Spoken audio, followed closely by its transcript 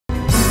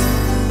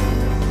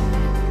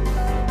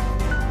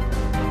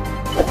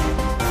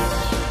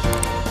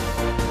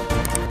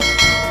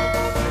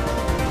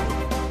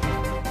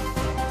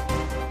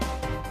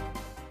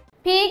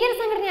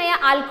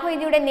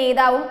അൽ-ഖ്വയ്ദയുടെ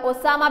നേതാവും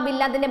Osama bin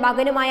ലാദന്റെ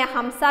മകനുമായ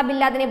Hamza bin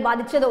ലാദനെ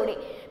വധിച്ചതോടെ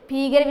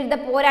ഭീകരവിരുദ്ധ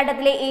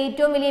പോരാട്ടത്തിലെ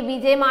ഏറ്റവും വലിയ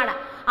വിജയമാണ്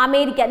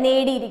അമേരിക്ക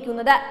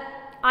നേടിയിരിക്കുന്നത്.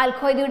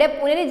 അൽ-ഖ്വയ്ദയുടെ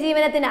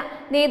പുനരുജ്ജീവനത്തിന്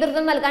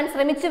നേതൃത്വം നൽകാൻ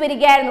ശ്രമിച്ചു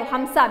വരികയായിരുന്നു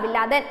ഹംസ ബിൻ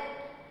ലാദൻ.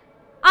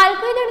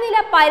 അൽ-ഖ്വയ്ദയുടെ നില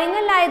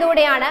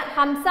പരിങ്ങലിലായതോടെയാണ്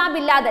ഹംസ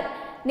ബിൻ ലാദൻ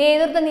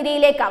നേതൃത്വ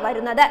നിരയിലേക്ക്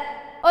വരുന്നത്.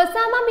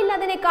 Osama bin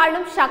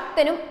ലാദനേക്കാളും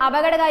ശക്തനും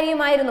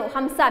അപകടകാരിയുമായിരുന്നു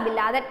Hamza bin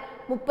Laden.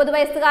 30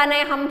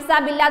 വയസ്സുകാരനായ ഹംസ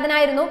ബിൻ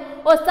ലാദനായിരുന്നു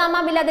ഒസാമ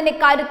ബിൻ ലാദന്റെ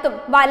കരുത്തും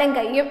വലം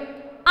കൈയും.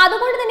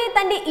 അതുകൊണ്ട് തന്നെ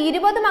തന്റെ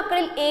 20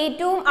 മക്കളിൽ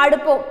ഏറ്റവും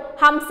അടുപ്പവും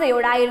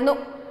ഹംസയോടായിരുന്നു.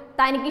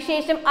 തനിക്ക്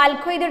ശേഷം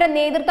അൽ-ഖ്വയ്ദയുടെ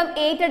നേതൃത്വം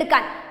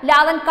ഏറ്റെടുക്കാൻ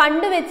ലാദൻ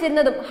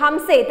കണ്ടുവച്ചിരുന്നതും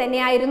ഹംസയെ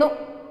തന്നെയായിരുന്നു.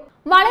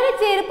 വളരെ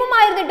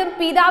ചെറുപ്പമായിരുന്നിട്ടും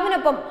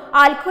പിതാവിനൊപ്പം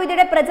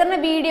അൽ-ഖ്വയ്ദയുടെ പ്രചരണ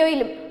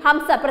വീഡിയോയിലും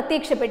ഹംസ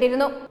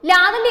പ്രത്യക്ഷപ്പെട്ടിരുന്നു.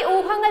 ലാദന്റെ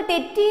ഊഹങ്ങൾ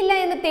തെറ്റിയില്ല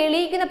എന്ന്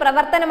തെളിയിക്കുന്ന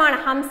പ്രവർത്തനമാണ്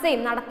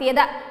ഹംസയും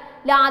നടത്തിയത്.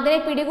 ലാദനെ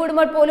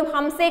പിടികൂടുമ്പോൾ പോലും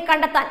ഹംസയെ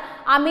കണ്ടെത്താൻ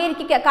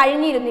അമേരിക്കയ്ക്ക്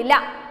കഴിഞ്ഞിരുന്നില്ല.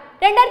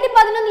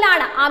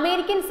 2011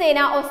 അമേരിക്കൻ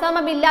സേന ഒസാമ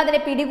ബിൻ ലാദനെ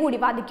പിടികൂടി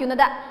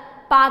വധിക്കുന്നത്.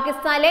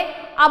 പാകിസ്ഥാനിലെ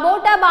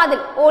അബോട്ടാബാദിൽ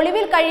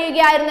ഒളിവിൽ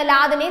കഴിയുകയായിരുന്ന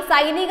ലാദനെ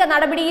സൈനിക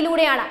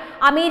നടപടിയിലൂടെയാണ്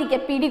അമേരിക്ക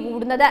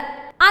പിടികൂടുന്നത്.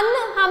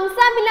 അന്ന് ഹംസ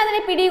ബിൻ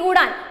ലാദനെ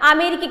പിടികൂടാൻ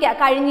അമേരിക്കയ്ക്ക്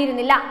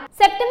കഴിഞ്ഞിരുന്നില്ല.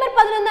 സെപ്റ്റംബർ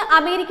 11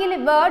 അമേരിക്കയിലെ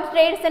വേൾഡ്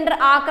ട്രേഡ് സെന്റർ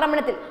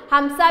ആക്രമണത്തിൽ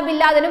ഹംസ ബിൻ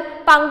ലാദനും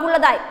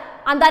പങ്കുള്ളതായി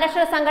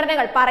അന്താരാഷ്ട്ര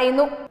സംഘടനകൾ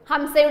പറയുന്നു.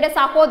 ഹംസയുടെ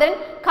സഹോദരൻ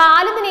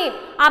ഖാലിദിനെയും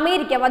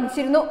അമേരിക്ക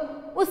വധിച്ചിരുന്നു.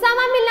 ഉസാമ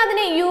ബിൻ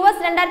ലാദനെ US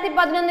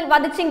 2011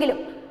 വധിച്ചെങ്കിലും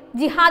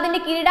ജിഹാദിന്റെ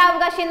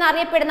കിരീടാവകാശി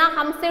എന്നറിയപ്പെടുന്ന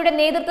ഹംസയുടെ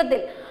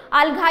നേതൃത്വത്തിൽ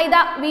അൽ-ഖ്വയ്ദ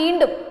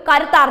വീണ്ടും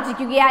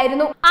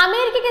കരുത്താർജിക്കുകയായിരുന്നു.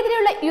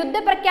 അമേരിക്കക്കെതിരെയുള്ള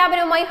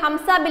യുദ്ധപ്രഖ്യാപനവുമായി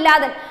ഹംസ ബിൻ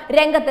ലാദൻ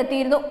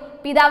രംഗത്തെത്തിയിരുന്നു.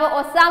 പിതാവ്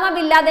ഒസാമ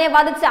ബിൻ ലാദനെ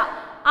വധിച്ച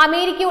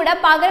അമേരിക്കയോട്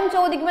പകരം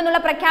ചോദിക്കുമെന്നുള്ള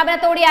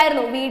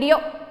പ്രഖ്യാപനത്തോടെയായിരുന്നു വീഡിയോ.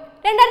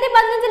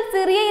 2015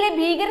 സിറിയയിലെ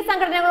ഭീകര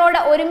സംഘടനകളോട്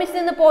ഒരുമിച്ച്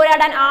നിന്ന്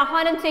പോരാടാൻ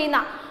ആഹ്വാനം ചെയ്യുന്ന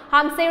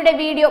ഹംസയുടെ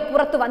വീഡിയോ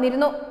പുറത്തു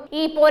വന്നിരുന്നു.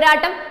 ഈ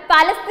പോരാട്ടം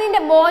പലസ്തീന്റെ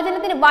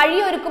മോചനത്തിന്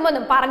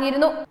വഴിയൊരുക്കുമെന്നും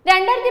പറഞ്ഞിരുന്നു.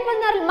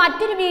 2016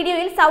 മറ്റൊരു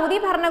വീഡിയോയിൽ സൗദി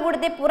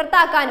ഭരണകൂടത്തെ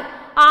പുറത്താക്കാനും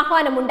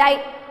ആഹ്വാനമുണ്ടായി.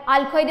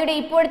 അൽ-ഖ്വയ്ദയുടെ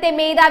ഇപ്പോഴത്തെ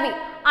മേധാവി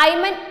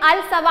ഐമൻ അൽ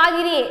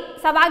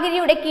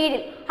സവാഗിരിയുടെ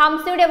കീഴിൽ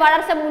ഹംസയുടെ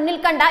വളർച്ച മുന്നിൽ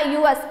കണ്ട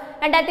US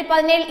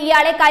 2017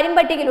 ഇയാളെ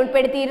കരിമ്പട്ടികയിൽ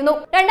ഉൾപ്പെടുത്തിയിരുന്നു.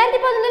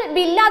 2011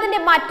 ബിൻ ലാദന്റെ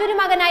മറ്റൊരു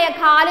മകനായ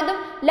ഖാലിദും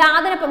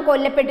ലാദനൊപ്പം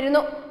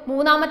കൊല്ലപ്പെട്ടിരുന്നു.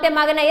 മൂന്നാമത്തെ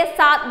മകനായ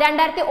സാദ്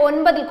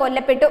 2009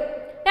 കൊല്ലപ്പെട്ടു.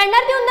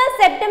 2001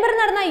 സെപ്റ്റംബറിൽ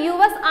നടന്ന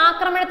US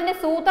ആക്രമണത്തിന്റെ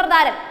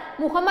സൂത്രധാരൻ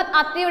മുഹമ്മദ്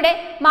അത്തയുടെ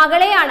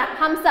മകളെയാണ്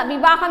ഹംസ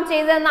വിവാഹം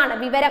ചെയ്തതെന്നാണ്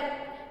വിവരം.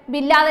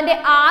 ബിൻ ലാദന്റെ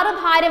 6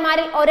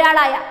 ഭാര്യമാരിൽ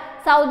ഒരാളായ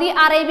സൗദി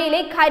അറേബ്യയിലെ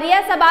ഖരിയ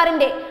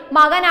സബാറിന്റെ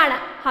മകനാണ്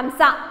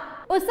ഹംസ.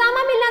 ഉസാമ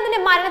ബിൻ ലാദന്റെ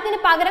മരണത്തിന്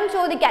പകരം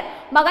ചോദിക്കാൻ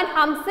മകൻ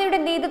ഹംസയുടെ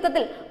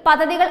നേതൃത്വത്തിൽ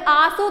പദ്ധതികൾ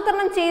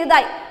ആസൂത്രണം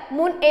ചെയ്തതായി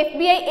മുൻ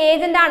FBI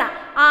ഏജന്റാണ്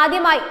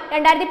ആദ്യമായി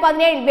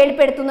 2017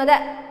 വെളിപ്പെടുത്തുന്നത്.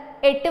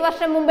 8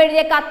 വർഷം മുമ്പ്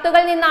എഴുതിയ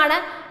കത്തുകളിൽ നിന്നാണ്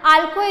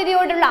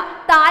അൽ-ഖ്വയ്ദയോടുള്ള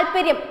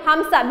താല്പര്യം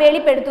ഹംസ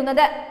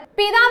വെളിപ്പെടുത്തുന്നത്.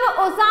 പിതാവ്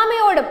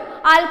ഒസാമയോടും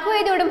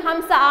അൽ-ഖ്വയ്ദയോടും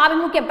ഹംസ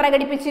ആഭിമുഖ്യം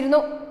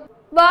പ്രകടിപ്പിച്ചിരുന്നു.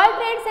 വേൾഡ്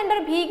ട്രേഡ് സെന്റർ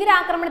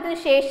ഭീകരാക്രമണത്തിന്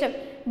ശേഷം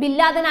ബിൻ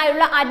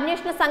ലാദനായുള്ള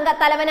അന്വേഷണ സംഘ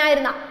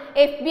തലവനായിരുന്ന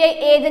FBI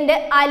ഏജന്റ്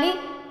അലി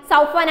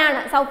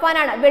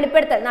സൗഫാനാണ്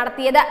വെളിപ്പെടുത്തൽ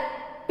നടത്തിയത്.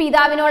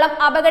 പിതാവിനോളം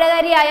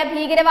അപകടകാരിയായ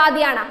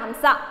ഭീകരവാദിയാണ്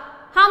ഹംസ.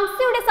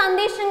 ഹംസയുടെ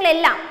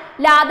സന്ദേശങ്ങളെല്ലാം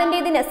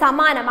ലാദന്റേതിന്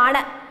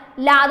സമാനമാണ്.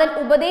 ലാദൻ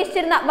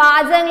ഉപദേശിച്ചിരുന്ന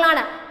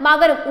വാചകങ്ങളാണ്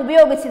മകനും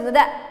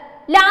ഉപയോഗിച്ചിരുന്നത്.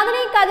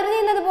 ലാദനെ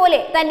കതിർന്നത്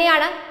പോലെ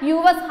തന്നെയാണ്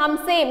US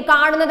ഹംസയും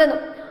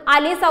കാണുന്നതെന്നും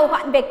അലി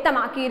സൗഹാൻ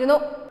വ്യക്തമാക്കിയിരുന്നു.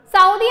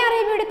 സൗദി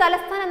അറേബ്യയുടെ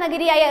തലസ്ഥാന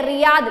നഗരിയായ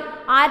റിയാദിൽ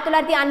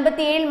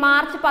 1957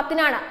 മാർച്ച്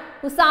 10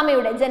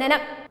 ഉസാമയുടെ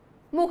ജനനം.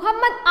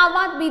 മുഹമ്മദ്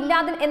അവാദ് ബിൻ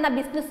ലാദൻ എന്ന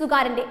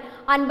ബിസിനസ്സുകാരന്റെ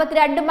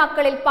 52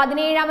 മക്കളിൽ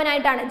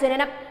 17ാമനായിട്ടാണ്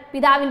ജനനം.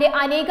 പിതാവിന്റെ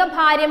അനേകം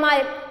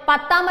ഭാര്യമാരിൽ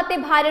 10ാമത്തെ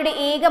ഭാര്യയുടെ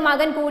ഏക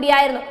മകൻ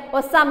കൂടിയായിരുന്നു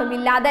ഒസാമ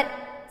ബിൻ ലാദൻ.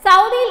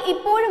 സൗദിയിൽ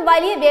ഇപ്പോഴും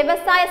വലിയ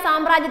വ്യവസായ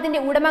സാമ്രാജ്യത്തിന്റെ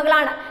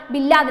ഉടമകളാണ്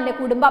ബിൻ ലാദന്റെ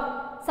കുടുംബം.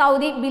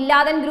 സൗദി ബിൻ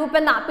ലാദൻ ഗ്രൂപ്പ്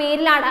എന്ന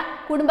പേരിലാണ്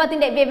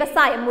കുടുംബത്തിന്റെ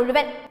വ്യവസായം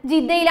മുഴുവൻ.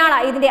 ജിദ്ദയിലാണ്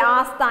ഇതിന്റെ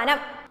ആസ്ഥാനം.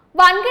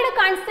 വൻകിട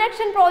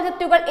കൺസ്ട്രക്ഷൻ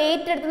പ്രോജക്റ്റുകൾ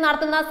ഏറ്റെടുത്ത്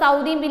നടത്തുന്ന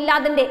സൗദി ബിൻ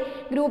ലാദന്റെ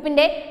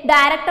ഗ്രൂപ്പിന്റെ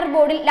ഡയറക്ടർ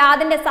ബോർഡിൽ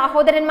ലാദന്റെ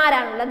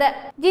സഹോദരന്മാരാണുള്ളത്.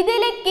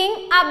 ജിദ്ദയിലെ കിങ്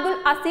അബ്ദുൽ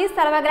അസീസ്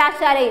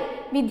സർവകലാശാലയിൽ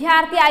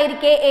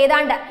വിദ്യാർത്ഥിയായിരിക്കെ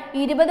ഏതാണ്ട്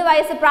 20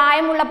 വയസ്സ്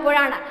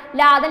പ്രായമുള്ളപ്പോഴാണ്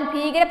ലാദൻ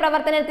ഭീകര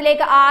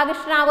പ്രവർത്തനത്തിലേക്ക്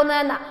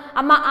ആകർഷണനാകുന്നതെന്ന്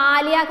അമ്മ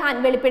ആലിയ ഖാൻ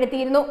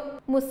വെളിപ്പെടുത്തിയിരുന്നു.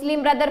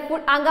 മുസ്ലിം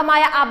ബ്രദർഹുഡ്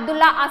അംഗമായ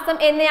അബ്ദുള്ള അസം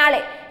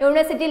എന്നയാളെ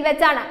യൂണിവേഴ്സിറ്റിയിൽ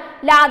വെച്ചാണ്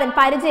ലാദൻ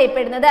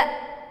പരിചയപ്പെടുന്നത്.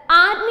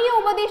 ആത്മീയ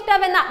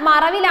ഉപദേഷ്ടാവെന്ന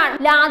മറവിലാണ്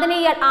ലാദനെ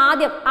ഇയാൾ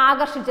ആദ്യം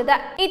ആകർഷിച്ചത്.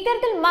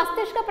 ഇത്തരത്തിൽ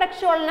മസ്തിഷ്ക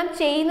പ്രക്ഷോളനം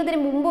ചെയ്യുന്നതിന്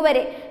മുമ്പ്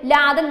വരെ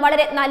ലാദൻ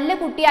വളരെ നല്ല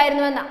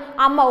കുട്ടിയായിരുന്നുവെന്ന്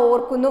അമ്മ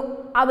ഓർക്കുന്നു.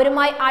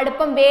 അവരുമായി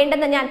അടുപ്പം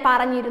വേണ്ടെന്ന് ഞാൻ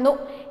പറഞ്ഞിരുന്നു.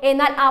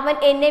 എന്നാൽ അവൻ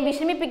എന്നെ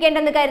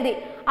വിഷമിപ്പിക്കേണ്ടെന്ന് കരുതി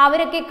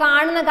അവരൊക്കെ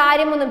കാണുന്ന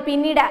കാര്യമൊന്നും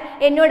പിന്നീട്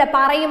എന്നോട്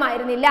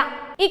പറയുമായിരുന്നില്ല.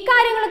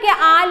 ഇക്കാര്യങ്ങളൊക്കെ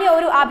ആലിയ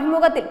ഒരു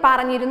അഭിമുഖത്തിൽ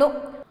പറഞ്ഞിരുന്നു.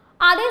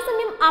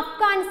 അതേസമയം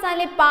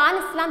അഫ്ഗാനിസ്ഥാനിലെ പാൻ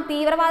ഇസ്ലാം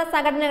തീവ്രവാദ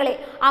സംഘടനകളെ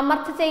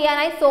അമർച്ച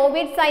ചെയ്യാനായി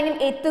സോവിയറ്റ് സൈന്യം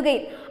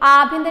എത്തുകയും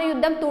ആഭ്യന്തര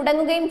യുദ്ധം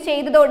തുടങ്ങുകയും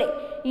ചെയ്തതോടെ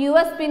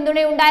US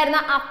പിന്തുണയുണ്ടായിരുന്ന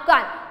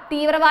അഫ്ഗാൻ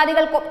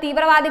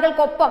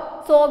തീവ്രവാദികൾക്കൊപ്പം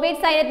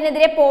സോവിയറ്റ്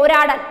സൈന്യത്തിനെതിരെ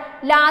പോരാടാൻ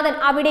ലാദൻ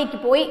അവിടേക്ക്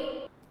പോയി.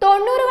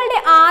 90കളുടെ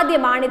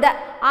ആദ്യമാണിത്.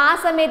 ആ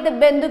സമയത്ത്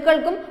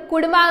ബന്ധുക്കൾക്കും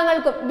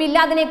കുടുംബാംഗങ്ങൾക്കും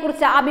ബില്ലാദിനെ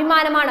കുറിച്ച്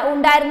അഭിമാനമാണ്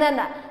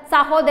ഉണ്ടായിരുന്നതെന്ന്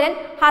സഹോദരൻ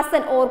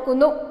ഹസൻ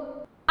ഓർക്കുന്നു.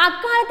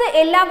 അക്കാലത്ത്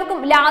എല്ലാവർക്കും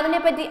ലാദനെ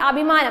പറ്റി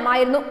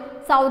അഭിമാനമായിരുന്നു.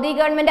 സൗദി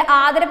ഗവൺമെന്റ്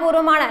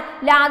ആദരപൂർവ്വമാണ്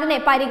ലാദനെ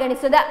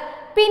പരിഗണിച്ചത്.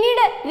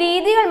 പിന്നീട്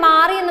രീതികൾ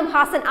മാറിയെന്നും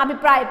ഹസൻ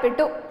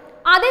അഭിപ്രായപ്പെട്ടു.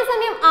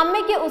 അതേസമയം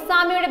അമ്മയ്ക്ക്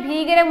ഉസാമയുടെ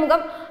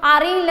ഭീകരമുഖം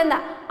അറിയില്ലെന്ന്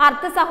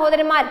അർദ്ധ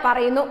സഹോദരന്മാർ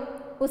പറയുന്നു.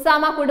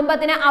 ഉസാമ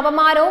കുടുംബത്തിന്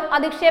അപമാനവും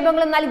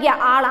അധിക്ഷേപങ്ങളും നൽകിയ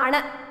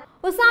ആളാണ്.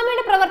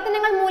 ഉസാമയുടെ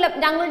പ്രവർത്തനങ്ങൾ മൂലം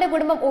ഞങ്ങളുടെ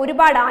കുടുംബം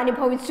ഒരുപാട്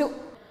അനുഭവിച്ചു.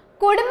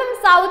 കുടുംബം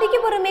സൗദിക്ക്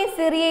പുറമെ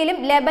സിറിയയിലും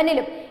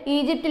ലെബനിലും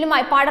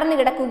ഈജിപ്തിലുമായി പടർന്നു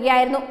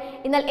കിടക്കുകയായിരുന്നു.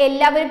 എന്നാൽ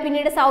എല്ലാവരും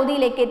പിന്നീട്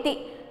സൗദിയിലേക്ക് എത്തി.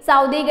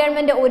 സൗദി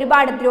ഗവൺമെന്റ്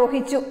ഒരുപാട്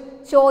ദ്രോഹിച്ചു,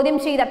 ചോദ്യം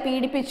ചെയ്ത്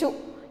പീഡിപ്പിച്ചു,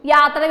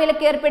 യാത്രാ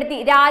വിലക്ക് ഏർപ്പെടുത്തി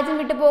രാജ്യം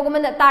വിട്ടു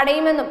പോകുമെന്ന്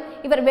തടയുമെന്നും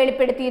ഇവർ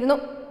വെളിപ്പെടുത്തിയിരുന്നു.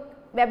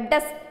 വെബ്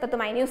ഡെസ്ക്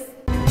തത്വമൈ ന്യൂസ്.